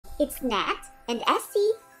It's Nat and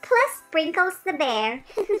Essie plus Sprinkles the bear.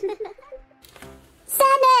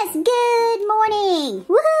 Sadness, good morning!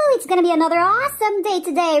 Woohoo! It's gonna be another awesome day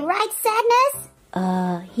today, right, Sadness?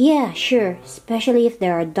 Yeah, sure. Especially if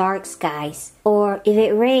there are dark skies, or if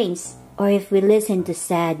it rains, or if we listen to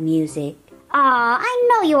sad music. Aw, I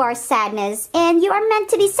know you are, Sadness, and you are meant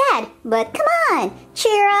to be sad, but come on,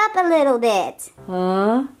 cheer up a little bit.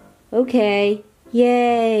 Huh? Okay.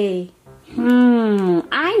 Yay!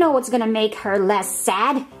 I know what's gonna make her less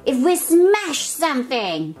sad if we smash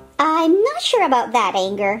something. I'm not sure about that,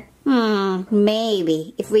 Anger.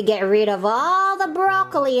 Maybe if we get rid of all the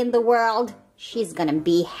broccoli in the world, she's gonna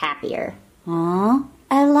be happier. Huh?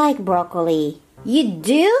 I like broccoli. You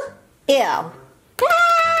do? Ew.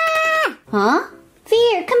 Ah! Huh?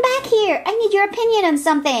 Fear, come back here. I need your opinion on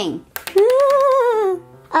something.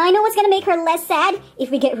 I know what's gonna make her less sad if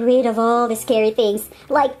we get rid of all the scary things,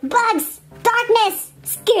 like bugs, darkness,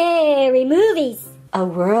 scary movies. A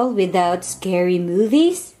world without scary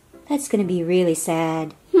movies? That's gonna be really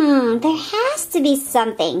sad. There has to be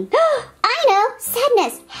something. I know,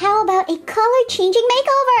 Sadness. How about a color-changing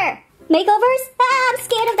makeover? Makeovers? I'm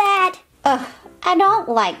scared of that. I don't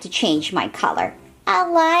like to change my color. I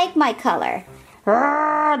like my color.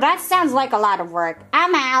 That sounds like a lot of work.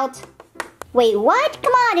 I'm out. Wait, what?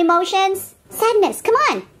 Come on, emotions. Sadness, come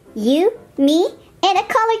on. You, me, and a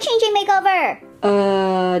color-changing makeover.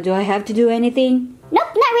 Do I have to do anything?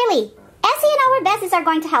 Nope, not really. Essie and our besties are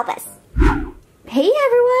going to help us. Hey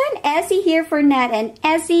everyone, Essie here for Nat and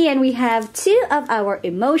Essie, and we have two of our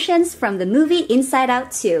emotions from the movie Inside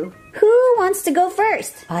Out 2. Who wants to go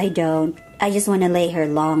first? I don't. I just want to lay her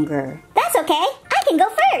longer. That's okay. I can go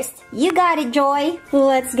first. You got it, Joy.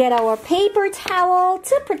 Let's get our paper towel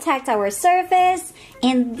to protect our surface.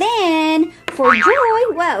 And then, for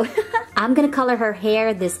Joy, well, I'm gonna color her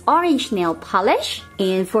hair this orange nail polish.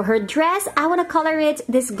 And for her dress, I want to color it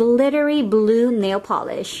this glittery blue nail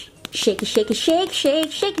polish. Shaky, shaky, shake,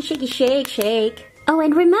 shake, shaky, shaky, shake, shake. Oh,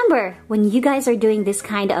 and remember, when you guys are doing this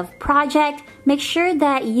kind of project, make sure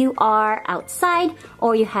that you are outside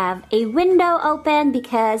or you have a window open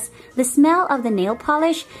because the smell of the nail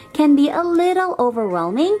polish can be a little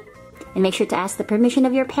overwhelming. And make sure to ask the permission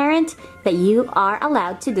of your parent that you are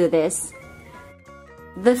allowed to do this.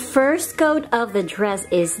 The first coat of the dress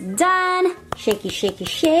is done. Shaky, shaky,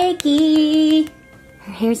 shaky.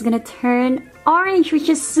 Her hair's gonna turn orange, which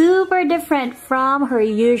is super different from her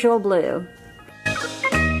usual blue.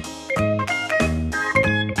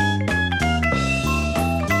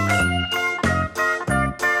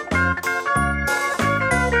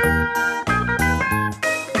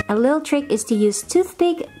 A little trick is to use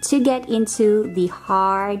toothpick to get into the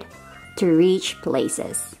hard to reach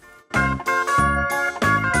places.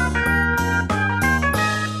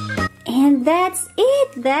 And that's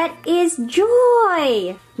it! That is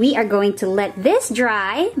Joy! We are going to let this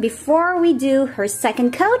dry before we do her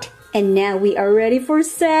second coat. And now we are ready for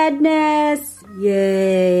Sadness!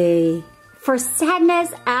 Yay! For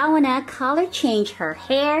Sadness, I wanna color change her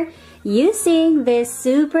hair using this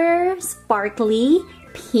super sparkly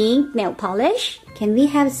pink nail polish. Can we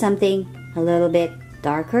have something a little bit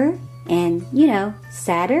darker and, you know,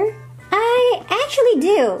 sadder? I actually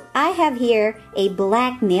do. I have here a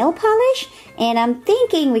black nail polish and I'm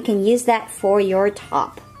thinking we can use that for your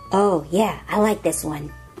top. Oh yeah, I like this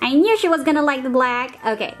one. I knew she was gonna like the black.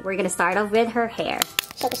 Okay, we're gonna start off with her hair.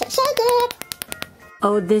 Shake it, shake it, shake it.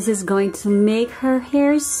 Oh, this is going to make her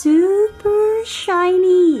hair super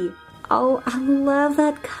shiny. Oh, I love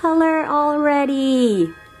that color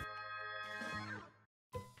already.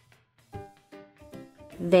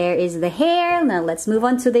 There is the hair. Now let's move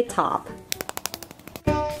on to the top.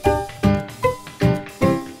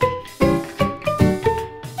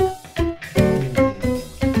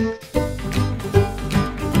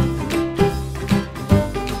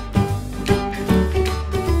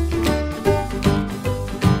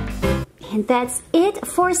 And that's it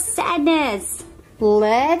for Sadness.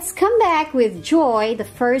 Let's come back with Joy. The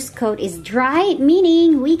first coat is dry,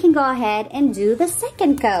 meaning we can go ahead and do the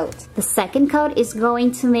second coat. The second coat is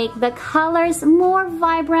going to make the colors more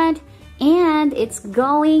vibrant and it's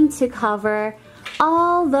going to cover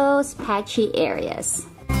all those patchy areas.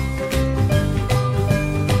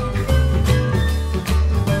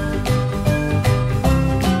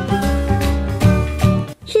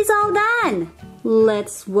 She's all done.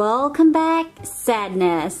 Let's welcome back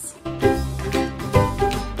Sadness.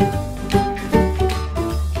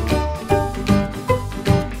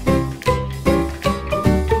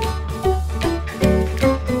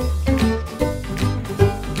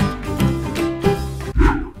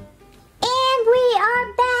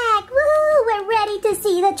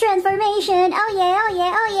 transformation. Oh yeah, oh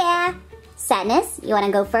yeah, oh yeah. Sadness, you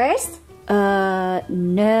wanna go first?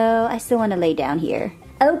 No, I still want to lay down here.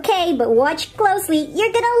 Okay, but watch closely.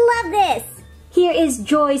 You're gonna love this. Here is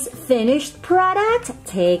Joy's finished product.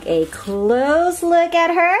 Take a close look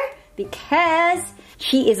at her because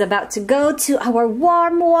she is about to go to our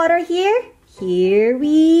warm water here. Here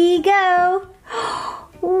we go.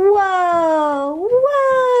 Whoa,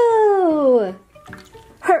 whoa.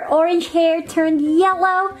 Her orange hair turned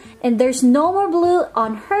yellow and there's no more blue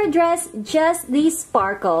on her dress, just these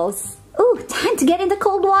sparkles. Ooh, time to get in the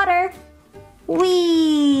cold water.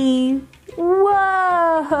 Whee!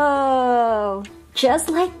 Whoa! Just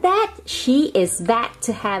like that, she is back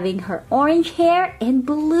to having her orange hair and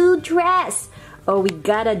blue dress. Oh, we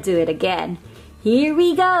gotta do it again. Here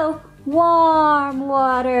we go. Warm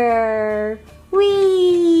water.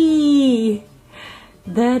 Whee!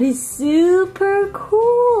 That is super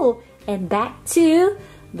cool. And back to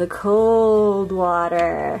the cold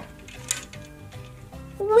water.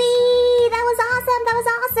 Whee! That was awesome! That was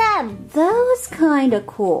awesome! That was kinda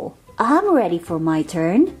cool. I'm ready for my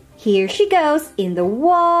turn. Here she goes in the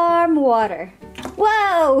warm water.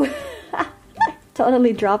 Whoa!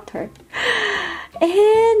 Totally dropped her.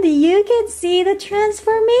 And you can see the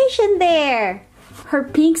transformation there. Her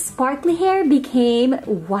pink sparkly hair became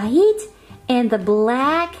white and the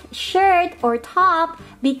black shirt or top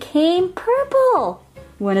became purple.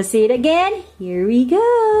 Wanna see it again? Here we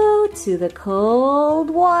go to the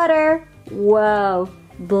cold water. Whoa,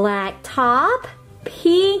 black top,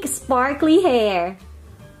 pink sparkly hair.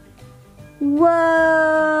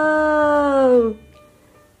 Whoa,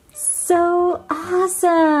 so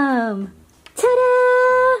awesome.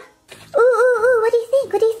 Ta-da! Ooh, what do you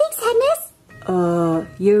think? What do you think, Sadness?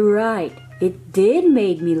 You're right. It did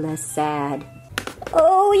make me less sad.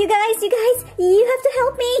 Oh, you guys, you have to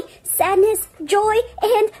help me. Sadness, joy,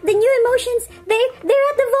 and the new emotions, they're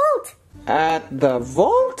at the vault. At the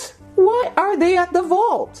vault? Why are they at the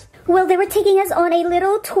vault? Well, they were taking us on a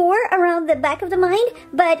little tour around the back of the mine,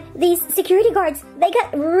 but these security guards, they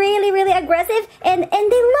got really aggressive and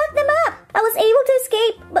they locked them up. I was able to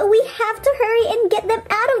escape, but we have to hurry and get them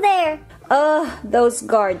out of there. Those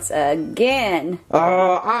guards again.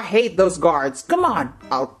 I hate those guards. Come on,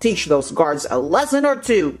 I'll teach those guards a lesson or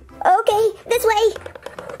two. Okay, this way.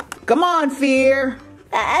 Come on, Fear.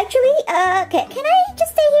 Actually, can I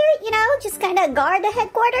just stay here, just kind of guard the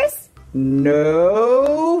headquarters?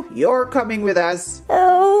 No, you're coming with us.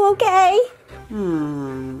 Oh, okay.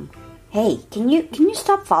 Hey, can you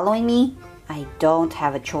stop following me? I don't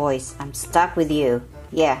have a choice. I'm stuck with you.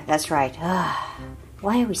 Yeah, that's right.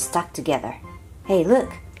 Why are we stuck together? Hey,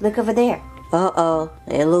 look over there. Uh-oh,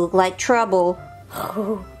 they look like trouble.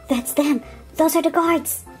 Oh, that's them. Those are the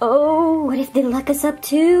guards. Oh, what if they lock us up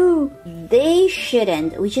too? They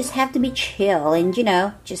shouldn't. We just have to be chill and,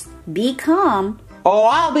 just be calm. Oh,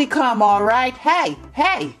 I'll be calm, all right. Hey,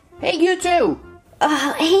 you two.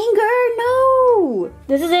 Anger, no.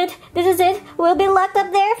 This is it. We'll be locked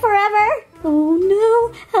up there forever. Oh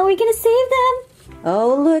no, how are we gonna save them?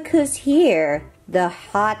 Oh, look who's here. The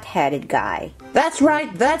hot-headed guy. That's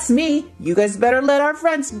right, that's me. You guys better let our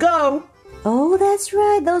friends go. Oh, that's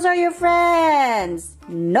right. Those are your friends.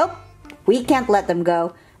 Nope, we can't let them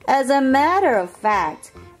go. As a matter of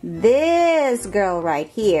fact, this girl right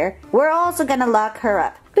here, we're also gonna lock her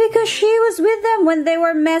up because she was with them when they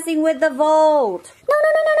were messing with the vault. No.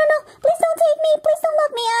 Please don't take me. Please don't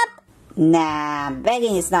lock me up. Nah,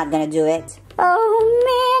 begging is not gonna do it. Oh,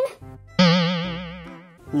 man.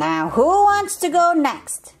 Now, who wants to go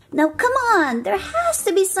next? Now, come on. There has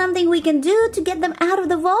to be something we can do to get them out of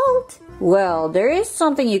the vault. Well, there is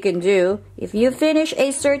something you can do. If you finish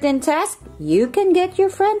a certain task, you can get your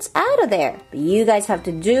friends out of there. But you guys have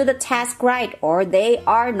to do the task right or they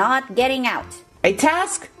are not getting out. A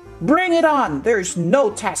task? Bring it on. There's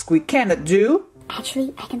no task we cannot do.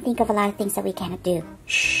 Actually, I can think of a lot of things that we cannot do.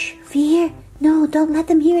 Shh, Fear. No, don't let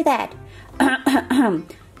them hear that.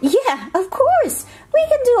 Yeah, of course. We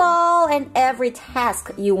can do all and every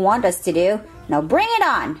task you want us to do. Now bring it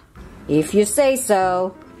on. If you say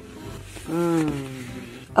so.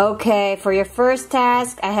 Okay, for your first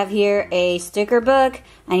task, I have here a sticker book.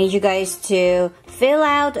 I need you guys to fill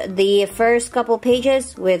out the first couple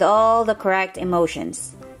pages with all the correct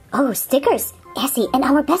emotions. Oh, stickers. Essie and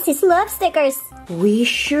our besties love stickers. We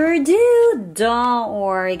sure do. Don't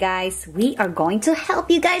worry, guys. We are going to help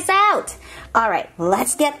you guys out. All right,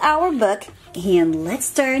 let's get our book and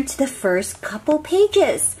let's turn to the first couple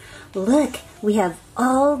pages. Look, we have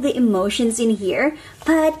all the emotions in here,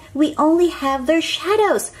 but we only have their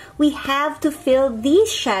shadows. We have to fill these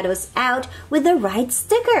shadows out with the right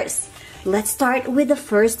stickers. let's start with the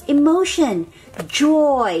first emotion,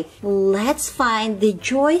 joy. Let's find the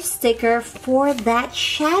joy sticker for that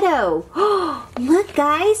shadow. Look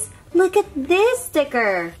guys, look at this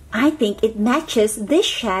sticker. I think it matches this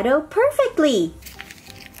shadow perfectly.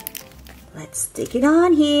 Let's stick it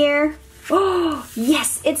on here. Oh,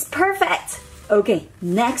 yes, it's perfect. Okay,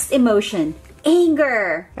 next emotion,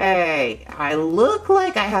 anger. Hey, I look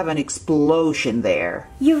like I have an explosion there.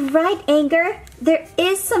 You're right, anger. There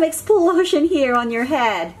is some explosion here on your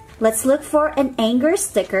head. Let's look for an anger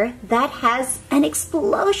sticker that has an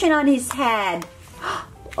explosion on his head.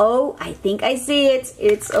 Oh, I think I see it.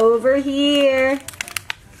 It's over here.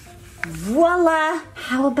 Voila!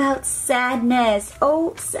 How about sadness?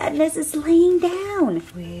 Oh, sadness is laying down.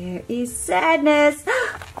 Where is sadness?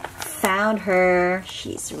 Found her.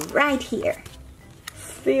 She's right here.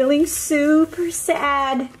 Feeling super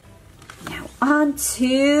sad. Now on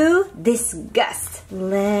to disgust.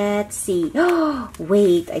 Let's see. Oh,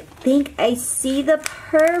 wait, I think I see the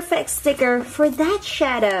perfect sticker for that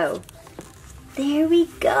shadow. There we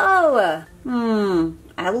go.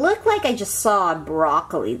 I look like I just saw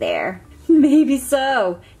broccoli there. Maybe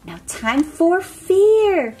so. Now time for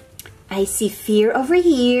fear. I see fear over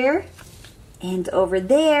here and over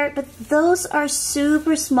there, but those are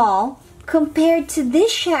super small compared to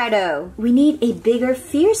this shadow. We need a bigger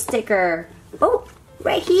fear sticker. Oh,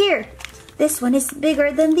 right here. This one is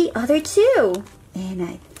bigger than the other two. And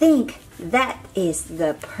I think that is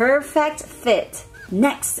the perfect fit.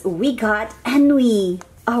 Next, we got ennui,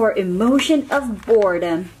 our emotion of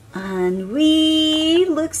boredom. Ennui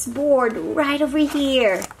looks bored right over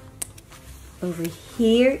here. Over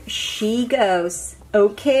here she goes.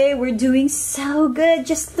 Okay, we're doing so good.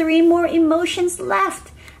 Just 3 more emotions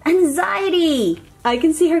left. Anxiety. I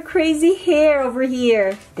can see her crazy hair over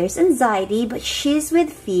here. There's anxiety, but she's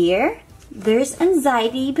with fear. There's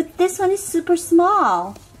anxiety, but this one is super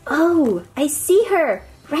small. Oh, I see her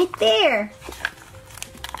right there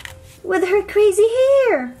with her crazy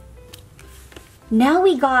hair. Now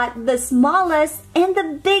we got the smallest and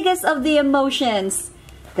the biggest of the emotions.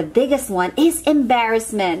 The biggest one is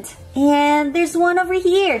embarrassment. And there's one over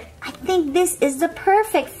here. I think this is the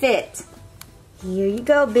perfect fit. Here you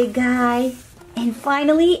go, big guy. And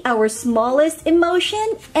finally, our smallest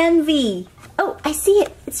emotion, envy. Oh, I see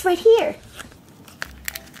it. It's right here.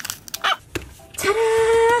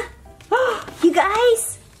 Ta-da! Oh, you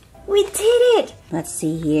guys, we did it. Let's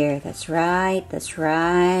see here. That's right. That's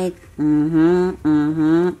right.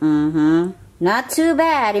 Not too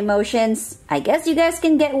bad, emotions. I guess you guys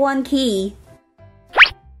can get 1 key.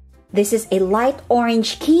 This is a light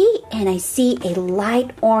orange key, and I see a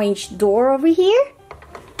light orange door over here.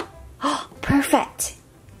 Oh, perfect.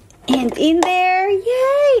 And in there,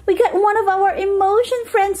 yay! We got one of our emotion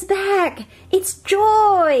friends back. It's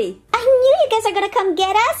Joy. I knew you guys are gonna come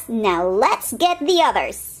get us. Now let's get the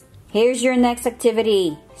others. Here's your next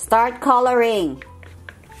activity. Start coloring.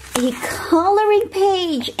 A coloring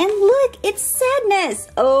page. And look, it's sadness.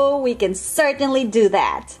 Oh, we can certainly do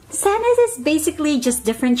that. Sadness is basically just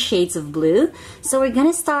different shades of blue. So we're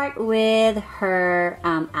gonna start with her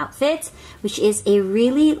outfit, which is a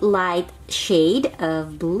really light shade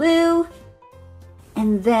of blue.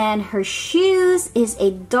 And then her shoes is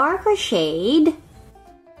a darker shade.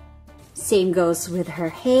 Same goes with her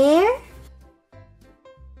hair.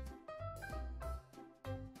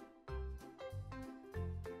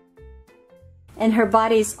 And her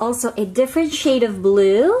body is also a different shade of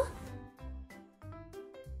blue.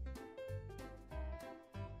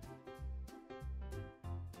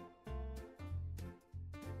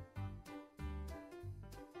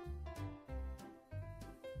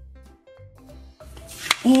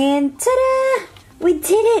 And ta-da! We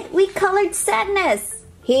did it! We colored sadness!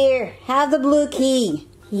 Here, have the blue key.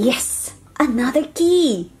 Yes, another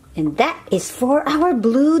key. And that is for our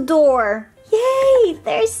blue door. Yay!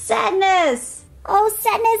 There's sadness! Oh,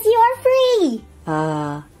 sadness, you are free.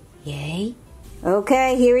 Yay?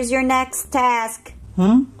 Okay, here is your next task.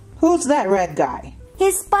 Who's that red guy?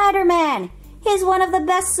 He's Spider-Man. He's one of the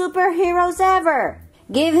best superheroes ever.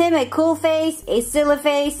 Give him a cool face, a silly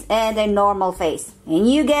face, and a normal face.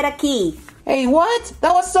 And you get a key. Hey, what?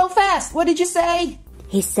 That was so fast. What did you say?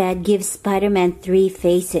 He said give Spider-Man 3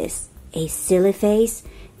 faces. A silly face,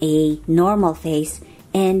 a normal face,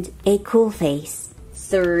 and a cool face.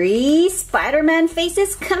 3 Spider-Man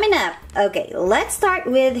faces coming up. Okay, let's start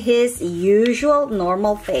with his usual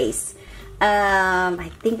normal face.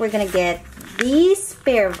 I think we're gonna get these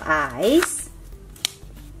pair of eyes.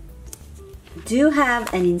 Do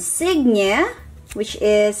have an insignia, which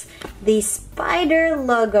is the spider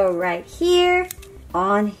logo right here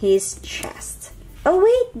on his chest. Oh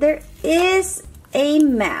wait, there is a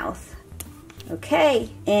mouth. Okay,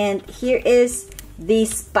 and here is the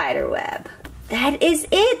spider web. That is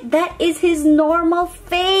it. That is his normal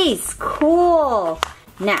face. Cool.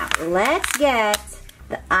 Now, let's get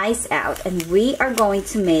the eyes out and we are going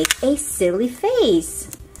to make a silly face.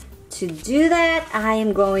 To do that, I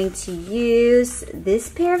am going to use this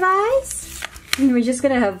pair of eyes. And we're just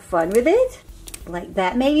gonna have fun with it. Like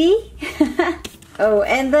that maybe. Oh,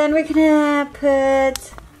 and then we're gonna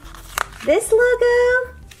put this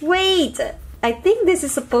logo. Wait, I think this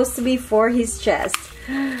is supposed to be for his chest.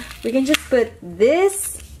 We can just put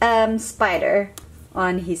this spider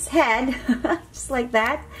on his head, just like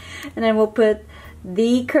that. And then we'll put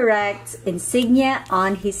the correct insignia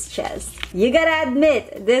on his chest. You gotta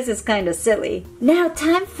admit, this is kind of silly. Now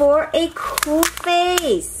time for a cool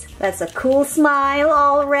face. That's a cool smile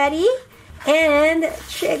already. And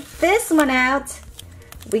check this one out.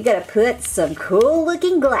 We gotta put some cool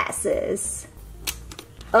looking glasses.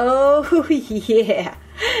 Oh yeah,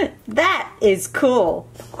 that is cool.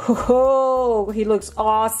 Oh, he looks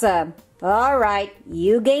awesome. All right,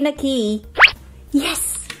 you gain a key.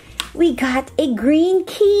 Yes, we got a green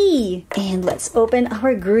key. And let's open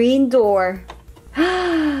our green door.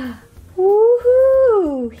 Woohoo!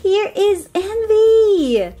 Here is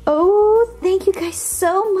Envy. Oh, thank you guys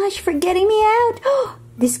so much for getting me out. Oh,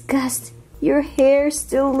 Disgust, your hair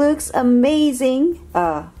still looks amazing.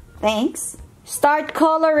 Thanks. Start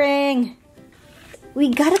coloring.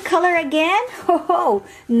 We gotta color again? Oh,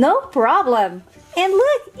 no problem. And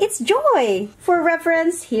look, it's Joy. For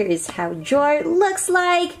reference, here is how Joy looks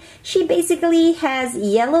like. She basically has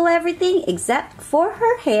yellow everything except for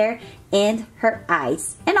her hair and her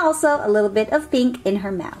eyes. And also a little bit of pink in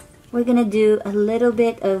her mouth. We're gonna do a little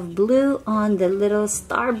bit of blue on the little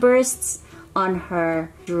starbursts on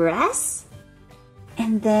her dress.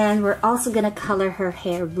 And then we're also gonna color her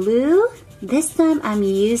hair blue. This time I'm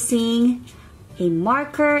using a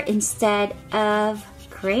marker instead of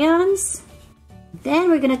crayons. Then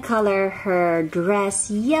we're gonna color her dress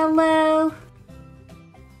yellow,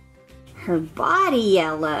 her body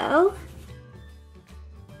yellow,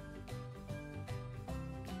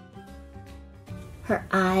 her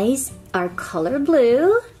eyes are color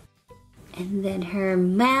blue, and then her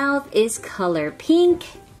mouth is color pink.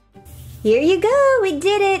 Here you go, we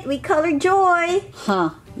did it, we colored Joy.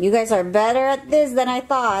 Huh, you guys are better at this than I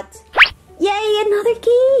thought. Yay, another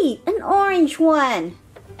key, an orange one.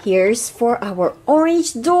 Here's for our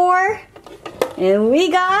orange door. And we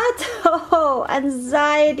got, oh,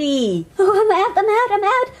 anxiety. Oh, I'm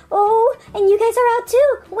out. Oh, and you guys are out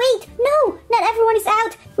too. Wait, no, not everyone is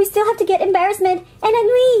out. We still have to get embarrassment and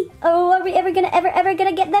ennui. Oh, are we ever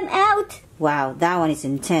gonna get them out? Wow, that one is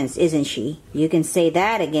intense, isn't she? You can say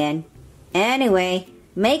that again. Anyway,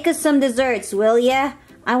 make us some desserts, will ya?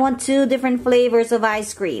 I want 2 different flavors of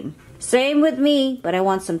ice cream. Same with me, but I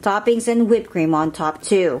want some toppings and whipped cream on top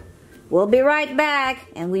too. We'll be right back,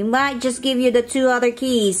 and we might just give you the 2 other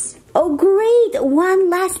keys. Oh great, one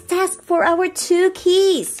last task for our 2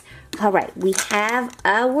 keys. Alright, we have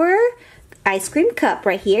our ice cream cup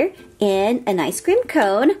right here and an ice cream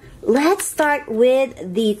cone. Let's start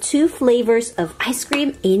with the 2 flavors of ice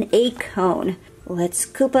cream in a cone. Let's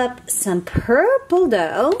scoop up some purple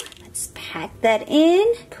dough. Let's pack that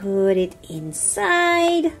in, put it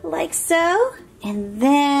inside like so. And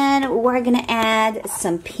then we're gonna add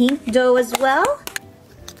some pink dough as well.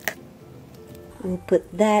 We'll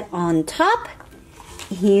put that on top.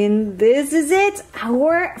 And this is it.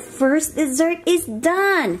 Our first dessert is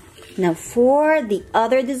done. Now for the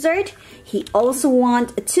other dessert, he also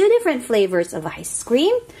wants 2 different flavors of ice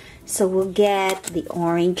cream. So we'll get the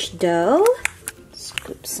orange dough.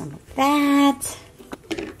 Scoop some of that.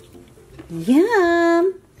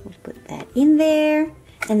 Yum! We'll put that in there.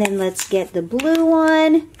 And then let's get the blue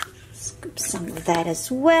one. Scoop some of that as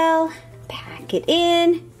well. Pack it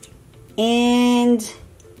in. And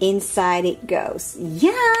inside it goes.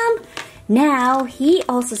 Yum! Now, he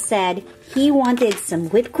also said he wanted some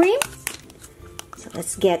whipped cream. So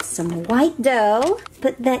let's get some white dough.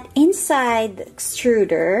 Put that inside the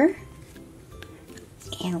extruder.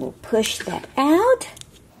 And we'll push that out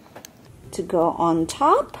to go on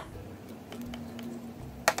top.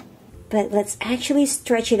 But let's actually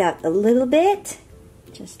stretch it out a little bit,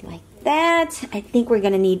 just like that. I think we're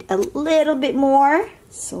gonna need a little bit more,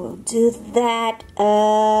 so we'll do that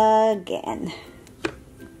again.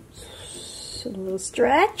 So a little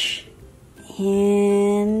stretch,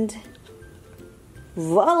 and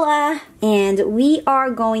voila! And we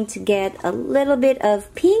are going to get a little bit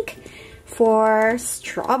of pink for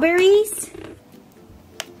strawberries.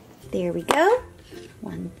 There we go.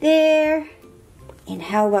 One there. And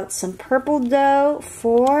how about some purple dough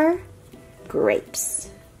for grapes?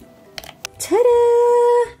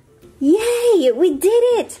 Ta-da! Yay, we did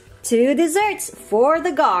it! 2 desserts for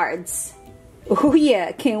the guards. Oh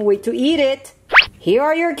yeah, can't wait to eat it. Here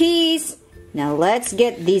are your keys. Now let's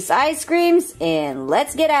get these ice creams and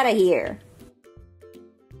let's get out of here.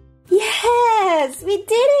 Yes, we did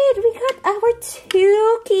it! We got our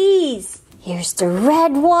 2 keys. Here's the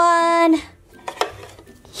red one.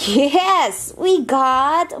 Yes, we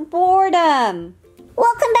got boredom.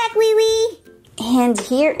 Welcome back, Wee Wee. And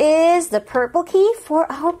here is the purple key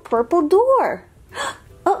for our purple door.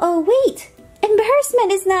 Uh-oh, wait.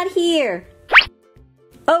 Embarrassment is not here.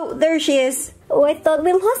 Oh, there she is. Oh, I thought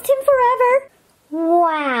we lost him forever.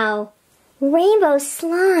 Wow. Rainbow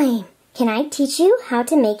slime. Can I teach you how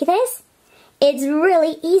to make this? It's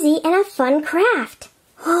really easy and a fun craft.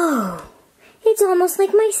 Oh, it's almost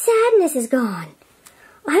like my sadness is gone.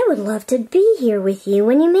 I would love to be here with you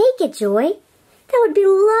when you make it, Joy. That would be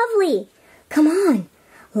lovely. Come on,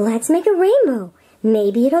 let's make a rainbow.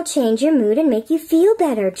 Maybe it'll change your mood and make you feel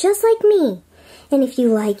better, just like me. And if you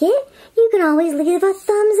like it, you can always leave a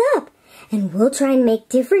thumbs up. And we'll try and make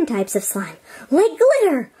different types of slime, like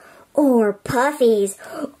glitter, or puffies,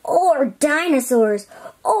 or dinosaurs,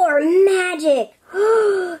 or magic.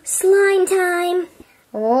 Slime time.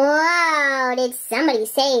 Whoa, did somebody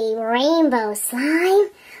say rainbow slime?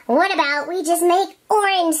 What about we just make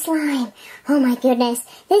orange slime? Oh my goodness,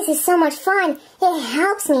 this is so much fun. It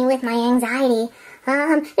helps me with my anxiety. If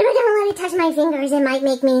I don't let it touch my fingers, it might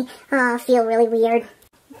make me feel really weird.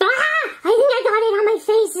 Ah! I think I got it on my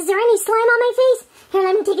face. Is there any slime on my face? Here,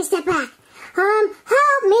 let me take a step back.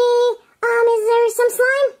 Help me. Is there some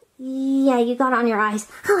slime? Yeah, you got it on your eyes.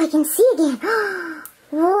 Oh, I can see again.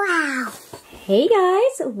 Wow. Hey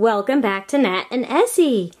guys, welcome back to Nat and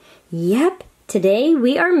Essie. Yep, today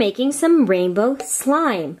we are making some rainbow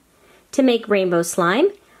slime. To make rainbow slime,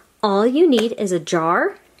 all you need is a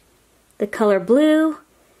jar, the color blue,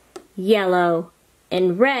 yellow,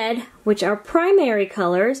 and red, which are primary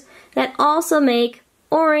colors that also make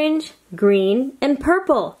orange, green, and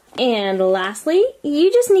purple. And lastly,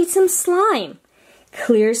 you just need some slime.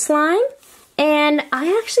 Clear slime, and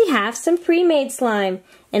I actually have some pre-made slime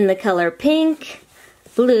in the color pink,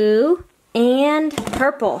 blue, and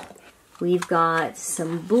purple. We've got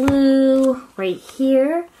some blue right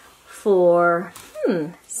here for,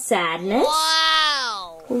 sadness.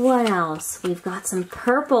 Wow! What else? We've got some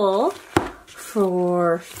purple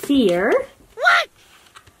for fear. What?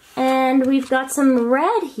 And we've got some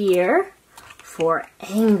red here for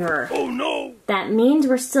anger. Oh no! That means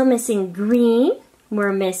we're still missing green,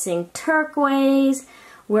 we're missing turquoise,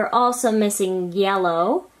 we're also missing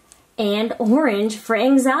yellow, and orange for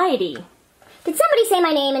anxiety. Did somebody say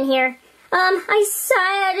my name in here? Did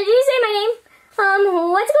you say my name?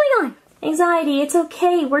 What's going on? Anxiety, it's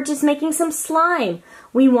okay, we're just making some slime.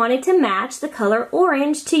 We wanted to match the color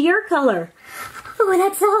orange to your color. Oh,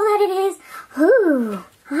 that's all that it is? Ooh,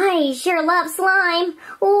 I sure love slime.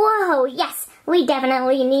 Whoa, yes, we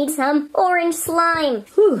definitely need some orange slime.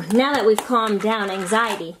 Whew, now that we've calmed down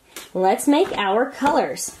anxiety, let's make our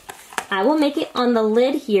colors. I will make it on the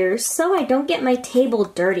lid here so I don't get my table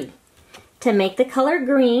dirty. To make the color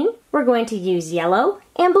green, we're going to use yellow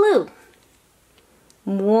and blue.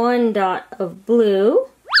 1 dot of blue,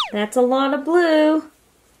 that's a lot of blue.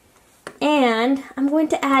 And I'm going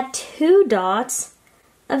to add 2 dots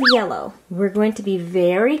of yellow. We're going to be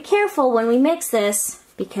very careful when we mix this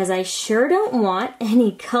because I sure don't want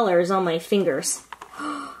any colors on my fingers.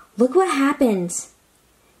 Look what happens.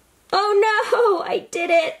 Oh no, I did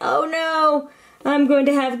it. Oh no, I'm going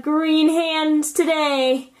to have green hands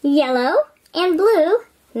today. Yellow and blue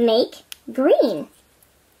make green.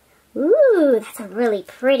 Ooh, that's a really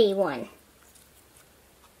pretty one.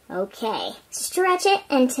 Okay, stretch it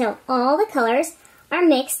until all the colors are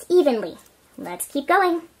mixed evenly. Let's keep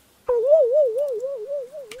going.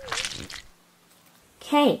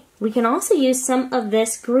 Okay, we can also use some of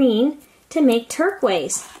this green to make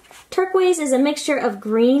turquoise. Turquoise is a mixture of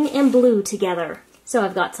green and blue together. So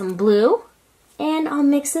I've got some blue, and I'll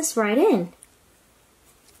mix this right in.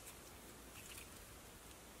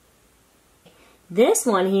 This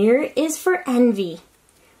one here is for envy.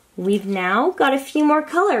 We've now got a few more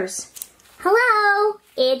colors. Hello,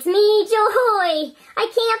 it's me, Joy.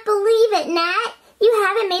 I can't believe it, Nat. You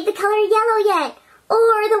haven't made the color yellow yet.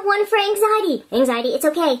 Or the one for anxiety. Anxiety, it's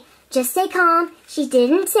okay. Just stay calm. She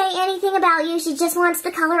didn't say anything about you. She just wants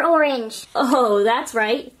the color orange. Oh, that's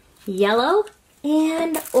right. Yellow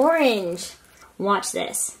and orange. Watch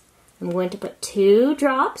this. I'm going to put 2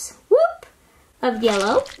 drops, whoop, of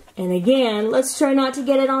yellow. And again, let's try not to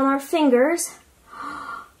get it on our fingers.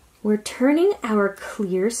 we're turning our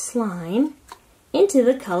clear slime into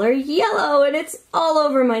the color yellow, and it's all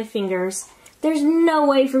over my fingers. There's no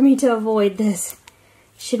way for me to avoid this.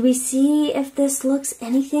 Should we see if this looks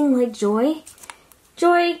anything like Joy?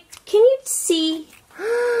 Joy, can you see?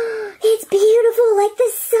 It's beautiful like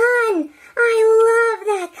the sun. I love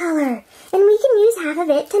that color. And we can use half of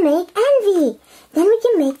it to make Envy. Then we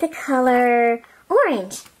can make the color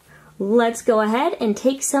orange. Let's go ahead and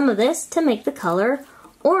take some of this to make the color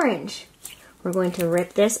orange. We're going to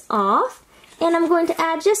rip this off, and I'm going to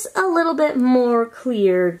add just a little bit more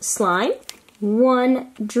clear slime.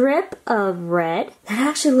 1 drip of red. That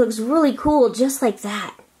actually looks really cool, just like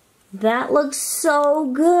that. That looks so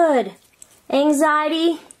good.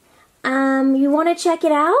 Anxiety, you want to check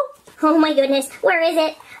it out? Oh my goodness, where is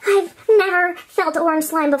it? I've never felt orange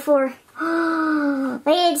slime before.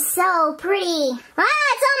 It's so pretty. It's on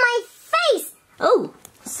my face! Oh,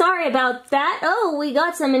 sorry about that. Oh, we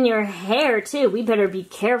got some in your hair too. We better be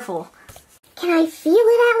careful. Can I feel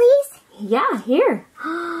it at least? Yeah, here.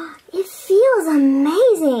 It feels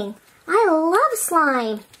amazing. I love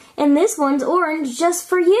slime. And this one's orange just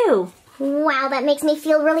for you. Wow, that makes me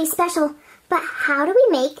feel really special. But how do we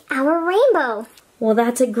make our rainbow? Well,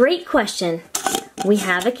 that's a great question. We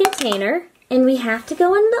have a container, and we have to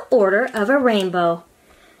go in the order of a rainbow.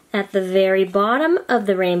 At the very bottom of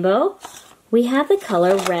the rainbow, we have the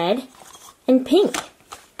color red and pink.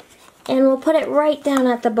 And we'll put it right down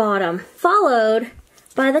at the bottom, followed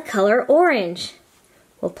by the color orange.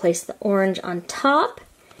 We'll place the orange on top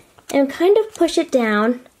and kind of push it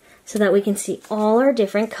down so that we can see all our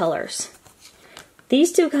different colors.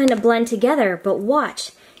 These two kind of blend together, but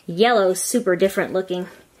watch, yellow's super different looking.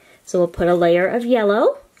 So we'll put a layer of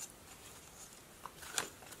yellow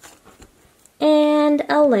and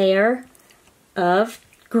a layer of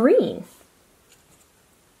green.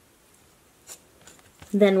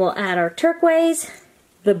 Then we'll add our turquoise,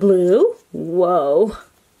 the blue, whoa,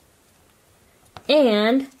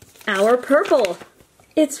 and our purple.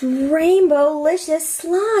 It's rainbow-licious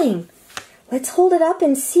slime. Let's hold it up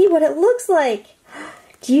and see what it looks like.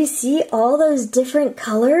 Do you see all those different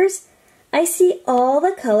colors? I see all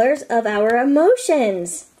the colors of our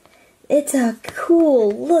emotions. It's a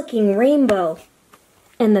cool looking rainbow.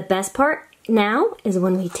 And the best part now is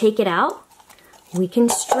when we take it out, we can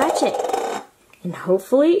stretch it. And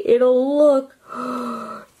hopefully it'll look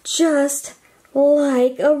just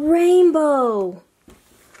like a rainbow.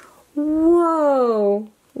 Whoa,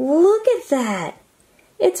 look at that.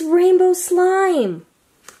 It's rainbow slime.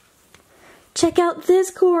 Check out this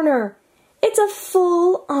corner. It's a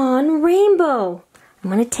full-on rainbow. I'm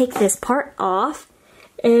going to take this part off,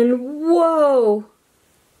 and whoa,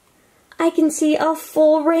 I can see a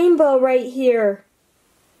full rainbow right here.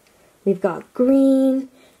 We've got green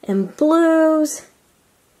and blues.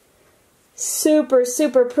 Super,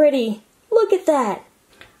 super pretty. Look at that.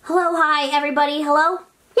 Hello, hi, everybody. Hello?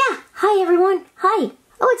 Yeah, hi, everyone. Hi.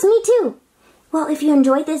 Oh, it's me, too. Well, if you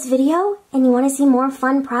enjoyed this video and you want to see more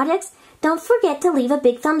fun projects, don't forget to leave a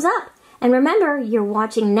big thumbs up. And remember, you're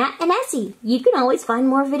watching Nat and Essie. You can always find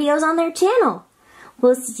more videos on their channel.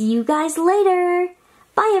 We'll see you guys later.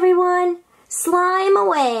 Bye, everyone. Slime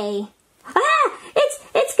away. Ah!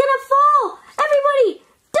 It's gonna fall! Everybody,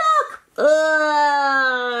 duck!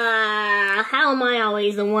 How am I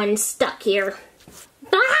always the one stuck here?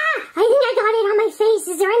 Ah! I think I got it on my face.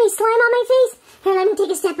 Is there any slime on my face? Here, let me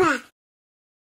take a step back.